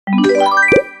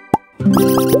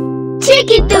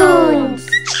Chiki Toonz.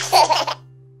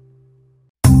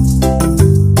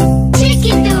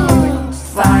 Chiki Toonz.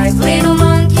 Five little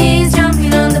monkeys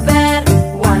jumping on the bed.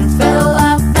 One fell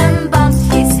off and bumped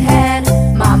his head.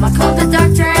 Mama called the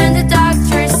doctor and the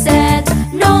doctor said,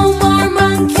 "No more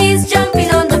monkeys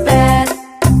jumping on the bed."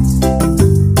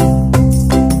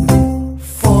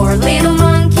 Four little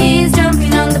monkeys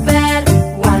jumping on the bed.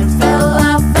 One fell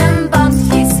off and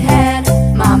bumped his head.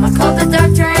 Mama called the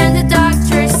doctor and the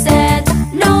doctor said,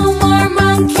 "No more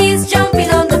monkeys jumping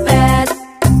on the bed."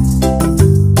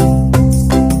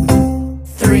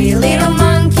 Three little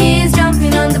monkeys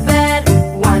jumping on the bed.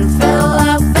 One fell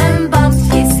off and bumped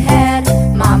his head.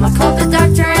 Mama called the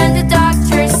doctor and the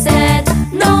doctor said,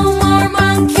 "No more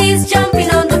monkeys jumping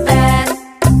on the bed."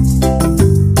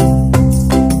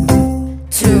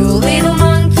 Two little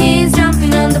monkeys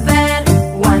jumping on the bed.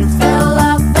 One fell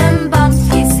off and bumped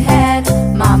his head.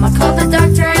 Mama called the